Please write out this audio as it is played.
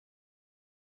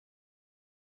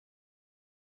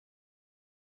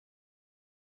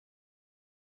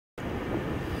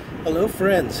Hello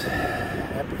friends,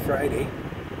 happy Friday.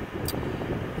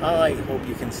 I hope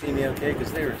you can see me okay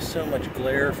because there is so much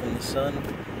glare from the sun.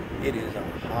 It is a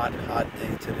hot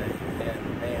day today,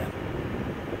 and man,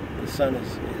 the sun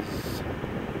is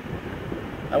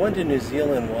I went to New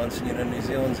Zealand once, and New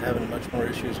Zealand's having much more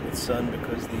issues with sun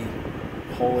because the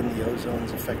hole in the ozone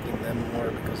is affecting them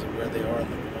more because of where they are on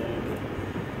the globe.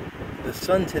 And the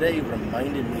sun today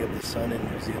reminded me of the sun in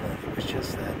New Zealand. It was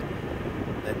just that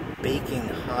baking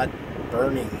hot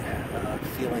burning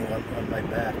feeling on my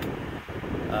back,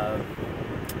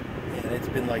 and it's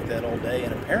been like that all day,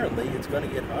 and apparently it's going to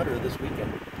get hotter this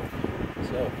weekend,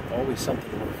 so always something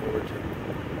to look forward to.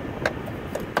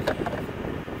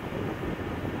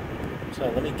 So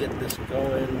let me get this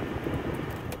going,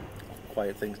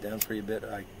 quiet things down for you a bit.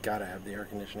 I gotta have the air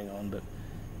conditioning on, but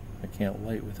I can't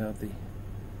light with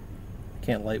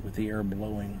the air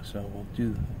blowing, so we'll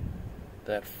do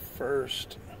that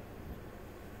first.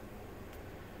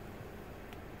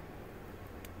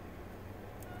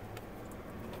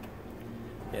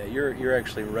 Yeah, you're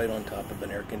actually right on top of an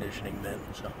air conditioning vent,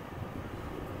 so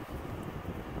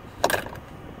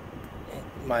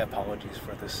my apologies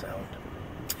for the sound.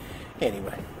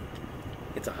 Anyway,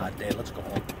 it's a hot day. Let's go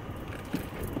home.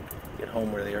 Get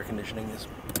home where the air conditioning is.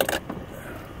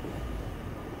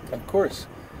 Of course,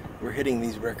 we're hitting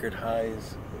these record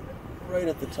highs right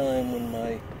at the time when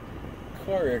my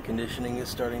car air conditioning is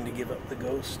starting to give up the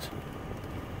ghost.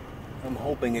 I'm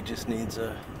hoping it just needs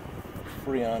a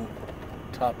Freon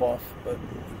top off, but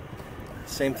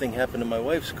same thing happened to my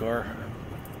wife's car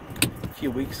a few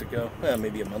weeks ago,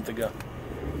 maybe a month ago,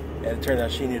 and it turned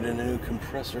out she needed a new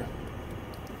compressor.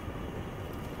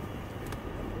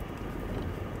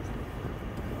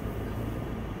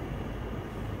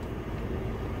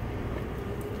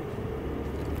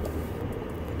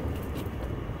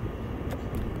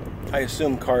 I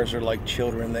assume cars are like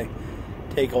children. They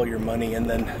take all your money, and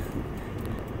then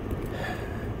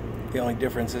the only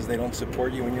difference is they don't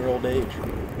support you in your old age.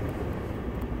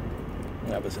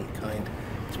 That wasn't kind.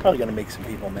 It's probably going to make some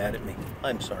people mad at me.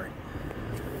 I'm sorry.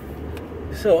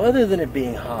 So other than it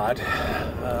being hot,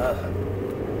 I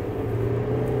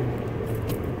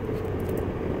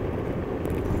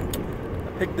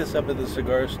picked this up at the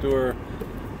cigar store.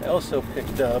 I also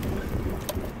picked up,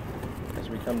 as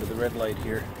we come to the red light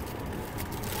here,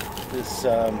 this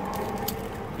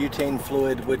butane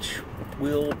fluid, which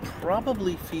will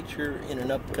probably feature in an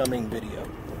upcoming video.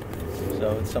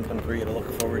 So it's something for you to look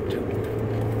forward to.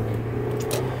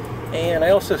 And I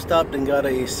also stopped and got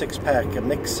a mixed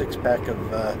six-pack of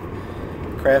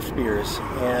craft beers.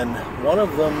 And one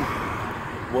of them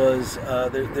was,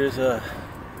 there's a,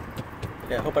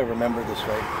 I hope I remember this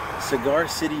right, Cigar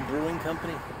City Brewing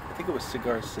Company. I think it was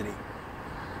Cigar City.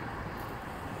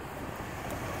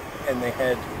 And they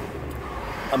had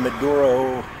a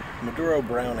Maduro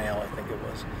brown ale, I think it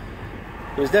was.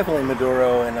 It was definitely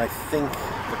Maduro, and I think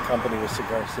the company was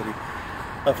Cigar City.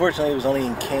 Unfortunately, it was only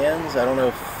in cans. I don't know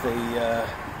if they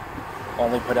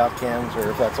only put out cans or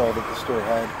if that's all that the store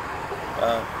had.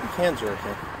 The cans are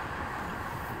okay.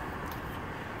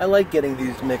 I like getting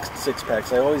these mixed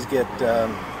six-packs. I always get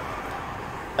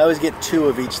two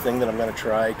of each thing that I'm going to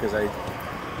try because I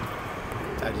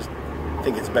just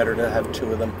think it's better to have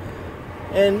two of them.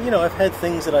 And, I've had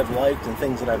things that I've liked and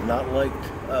things that I've not liked,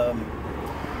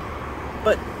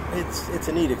 but it's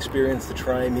a neat experience to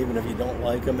try them even if you don't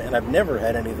like them, and I've never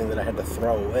had anything that I had to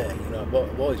throw away. I've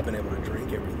always been able to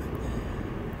drink everything.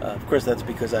 Of course, that's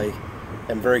because I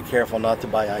am very careful not to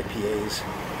buy IPAs,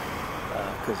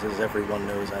 because as everyone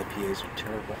knows, IPAs are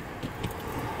terrible.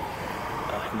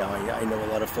 Now, I know a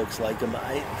lot of folks like them.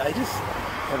 I just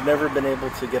have never been able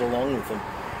to get along with them.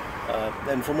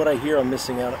 And from what I hear, I'm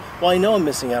missing out. Well, I know I'm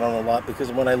missing out on a lot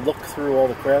because when I look through all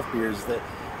the craft beers, they're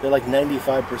like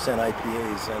 95%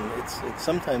 IPAs, and it's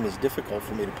sometimes difficult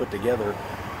for me to put together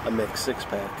a mixed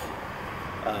six-pack,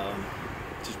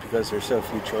 just because there's so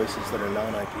few choices that are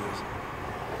non-IPAs.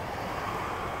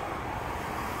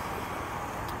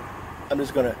 I'm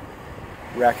just going to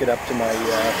rack it up to my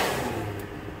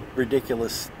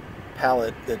ridiculous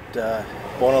palate that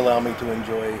won't allow me to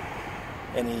enjoy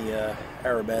any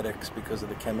aromatics because of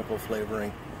the chemical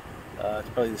flavoring. It's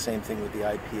probably the same thing with the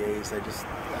IPAs. I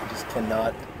just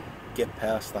cannot get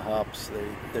past the hops.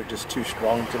 They're just too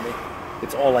strong to me.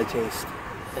 It's all I taste.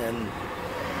 And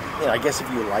I guess if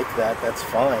you like that, that's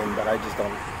fine, but I just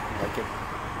don't like it.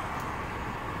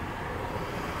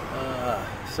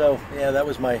 So yeah, that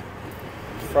was my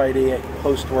Friday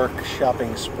post-work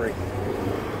shopping spree.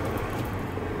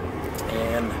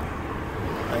 And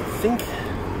I think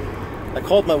I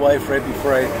called my wife right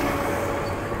before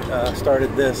I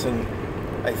started this, and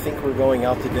I think we're going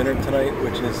out to dinner tonight,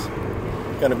 which is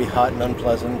going to be hot and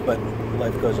unpleasant, but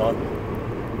life goes on.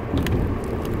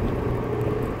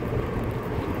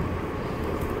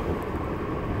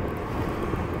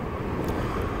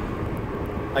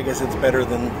 I guess it's better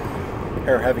than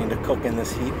her having to cook in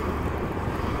this heat.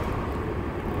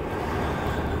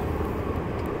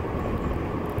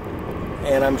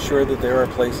 And I'm sure that there are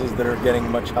places that are getting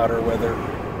much hotter weather.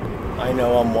 I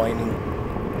know I'm whining.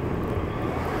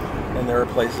 And there are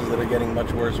places that are getting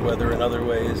much worse weather in other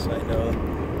ways, I know.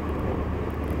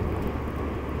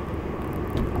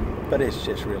 But it's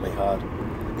just really hot.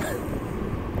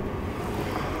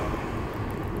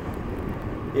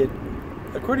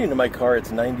 According to my car,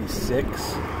 it's 96.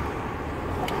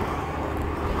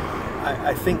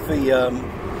 I think the,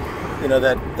 you know,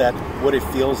 that what it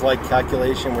feels like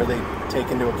calculation where they take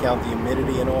into account the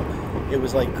humidity and all, it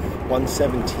was like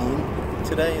 117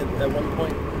 today at one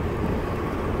point.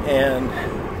 And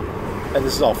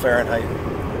this is all Fahrenheit.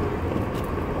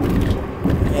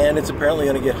 And it's apparently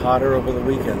going to get hotter over the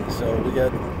weekend, so we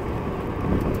got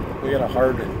a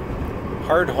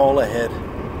hard haul ahead.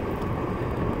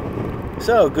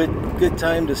 So good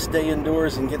time to stay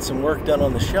indoors and get some work done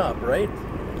on the shop, right?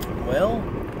 Well,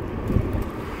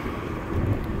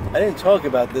 I didn't talk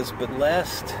about this, but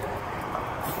last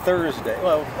Thursday,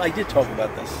 well, I did talk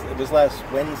about this. It was last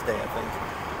Wednesday, I think.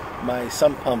 My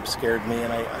sump pump scared me,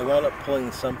 and I wound up pulling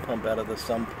the sump pump out of the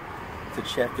sump to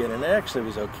check it, and it actually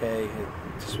was okay. It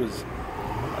just was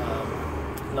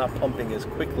not pumping as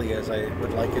quickly as I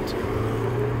would like it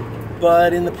to.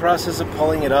 But in the process of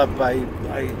pulling it up, I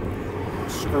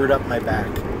screwed up my back.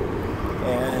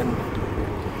 And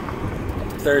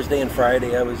Thursday and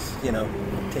Friday, I was, you know,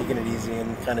 taking it easy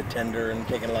and kind of tender and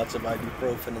taking lots of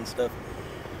ibuprofen and stuff.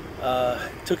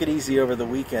 Took it easy over the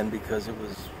weekend because it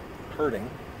was hurting.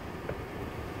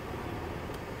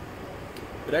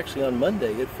 But actually on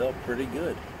Monday, it felt pretty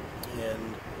good.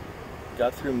 And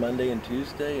got through Monday and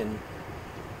Tuesday and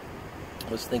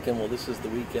was thinking, well, this is the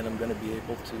weekend I'm going to be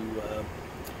able to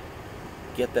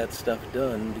get that stuff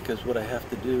done, because what I have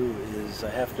to do is I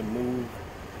have to move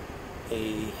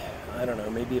I don't know,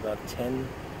 maybe about 10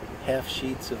 half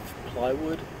sheets of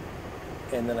plywood,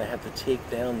 and then I have to take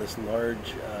down this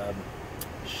large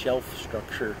shelf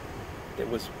structure that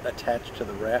was attached to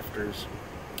the rafters,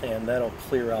 and that'll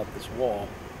clear out this wall,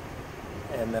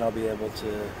 and then I'll be able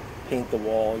to paint the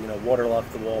wall, you know, waterlock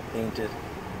the wall, paint it,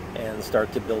 and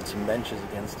start to build some benches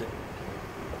against it.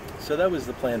 So that was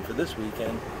the plan for this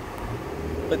weekend.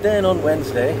 But then on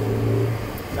Wednesday,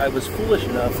 I was foolish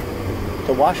enough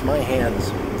to wash my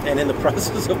hands. And in the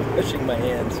process of washing my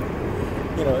hands,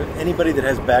 you know, anybody that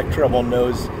has back trouble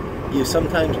knows you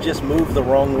sometimes just move the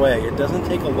wrong way. It doesn't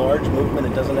take a large movement.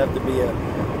 It doesn't have to be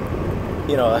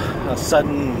a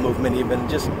sudden movement even.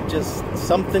 Just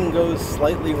something goes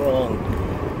slightly wrong.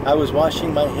 I was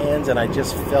washing my hands and I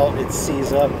just felt it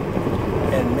seize up.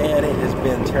 And man, it has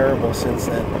been terrible since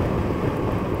then.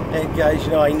 And guys,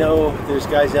 you know, I know there's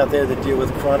guys out there that deal with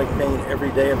chronic pain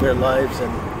every day of their lives, and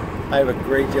I have a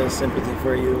great deal of sympathy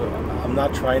for you. I'm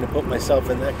not trying to put myself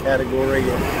in that category,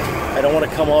 and I don't want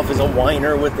to come off as a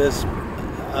whiner with this,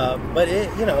 but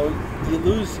you know, you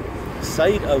lose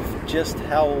sight of just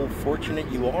how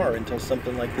fortunate you are until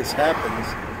something like this happens.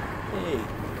 Hey,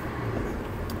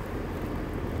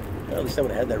 well, at least I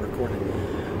would have had that recorded.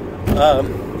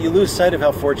 You lose sight of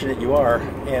how fortunate you are,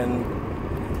 and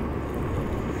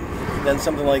then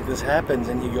something like this happens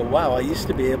and you go, wow, I used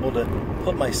to be able to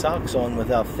put my socks on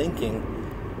without thinking,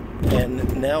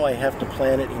 and now I have to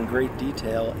plan it in great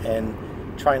detail and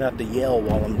try not to yell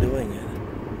while I'm doing it.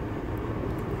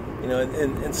 You know,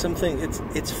 and something,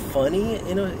 it's funny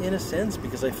in a sense,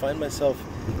 because I find myself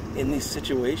in these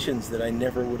situations that I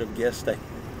never would have guessed.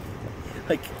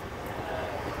 Like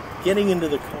getting into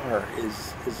the car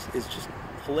is just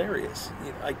hilarious.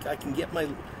 You know, I can get my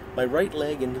right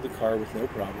leg into the car with no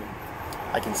problem.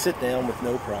 I can sit down with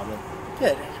no problem. Yeah,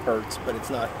 it hurts, but it's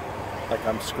not like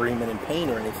I'm screaming in pain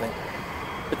or anything.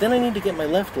 But then I need to get my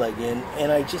left leg in,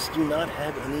 and I just do not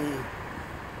have any.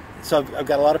 So I've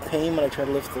got a lot of pain when I try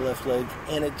to lift the left leg,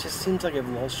 and it just seems like I've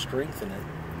lost strength in it.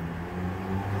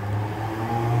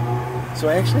 So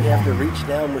I actually have to reach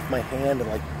down with my hand and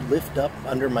like lift up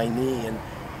under my knee and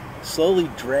slowly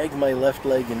drag my left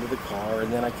leg into the car,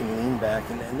 and then I can lean back,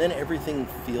 and then everything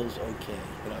feels okay.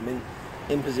 You know, I'm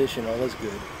in position, all is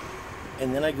good.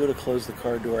 And then I go to close the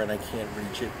car door and I can't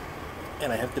reach it.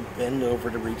 And I have to bend over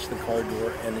to reach the car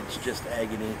door, and it's just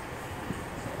agony.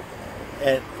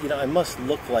 And, you know, I must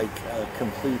look like a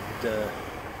complete,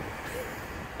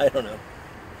 I don't know.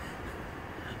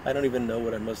 I don't even know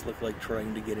what I must look like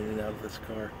trying to get in and out of this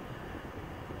car.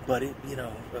 But a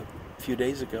few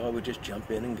days ago, I would just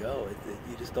jump in and go.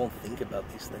 You just don't think about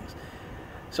these things.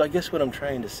 So I guess what I'm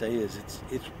trying to say is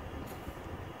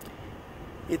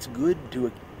it's good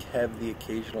to have the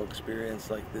occasional experience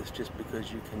like this, just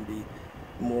because you can be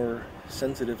more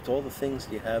sensitive to all the things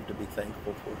you have to be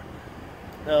thankful for.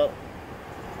 Now,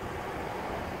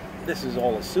 this is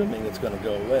all assuming it's going to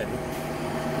go away.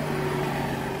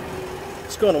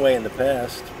 It's gone away in the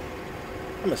past.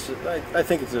 I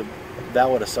think it's a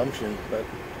valid assumption, but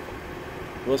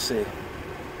we'll see.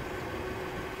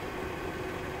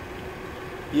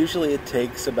 Usually it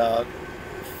takes about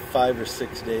 5 or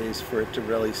 6 days for it to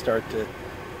really start to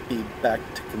be back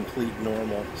to complete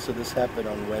normal. So this happened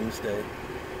on Wednesday.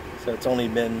 So it's only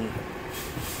been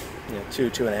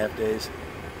 2.5 days.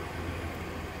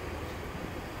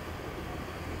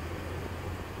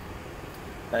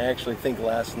 I actually think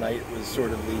last night was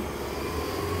sort of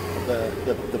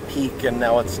the peak, and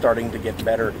now it's starting to get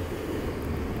better.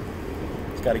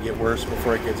 It's got to get worse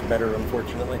before it gets better,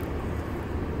 unfortunately.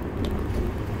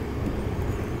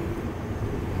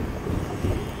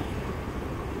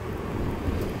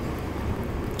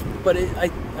 But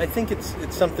I think it's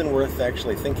something worth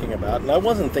actually thinking about, and I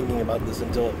wasn't thinking about this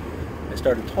until I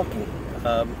started talking.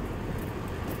 But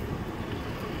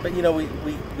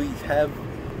we have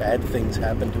bad things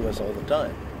happen to us all the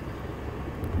time,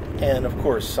 and of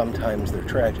course sometimes they're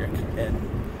tragic, and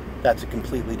that's a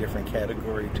completely different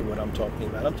category to what I'm talking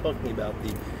about. I'm talking about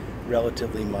the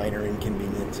relatively minor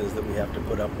inconveniences that we have to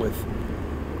put up with.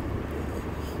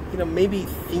 Maybe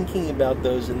thinking about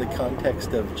those in the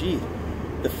context of, gee,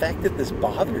 the fact that this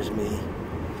bothers me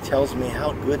tells me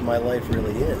how good my life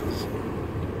really is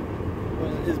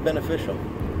beneficial.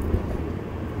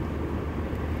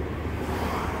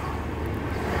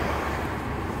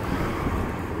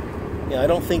 I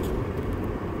don't think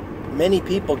many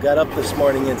people got up this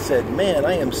morning and said, man,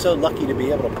 I am so lucky to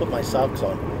be able to put my socks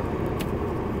on.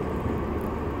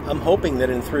 I'm hoping that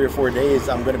in 3 or 4 days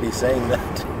I'm going to be saying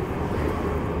that.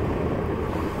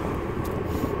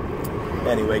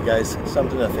 Anyway, guys,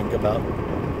 something to think about.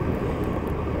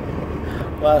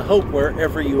 Well, I hope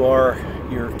wherever you are,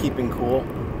 you're keeping cool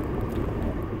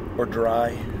or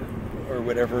dry or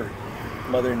whatever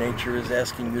Mother Nature is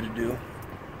asking you to do.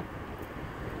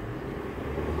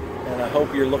 And I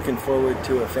hope you're looking forward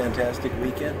to a fantastic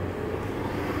weekend.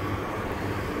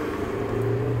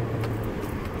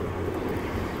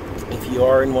 If you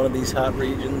are in one of these hot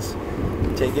regions,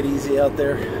 take it easy out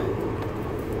there.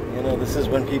 This is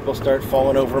when people start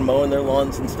falling over mowing their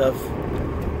lawns and stuff.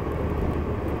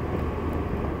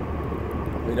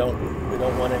 We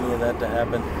don't want any of that to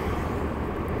happen.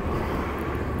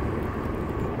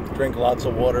 Drink lots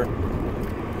of water.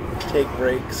 Take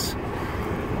breaks.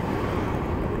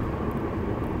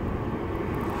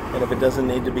 And if it doesn't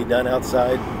need to be done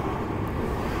outside,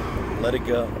 let it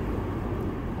go.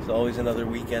 It's always another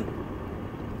weekend.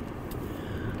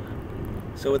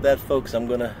 So with that, folks, I'm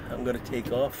gonna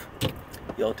take off.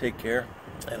 Y'all take care,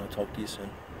 and I'll talk to you soon.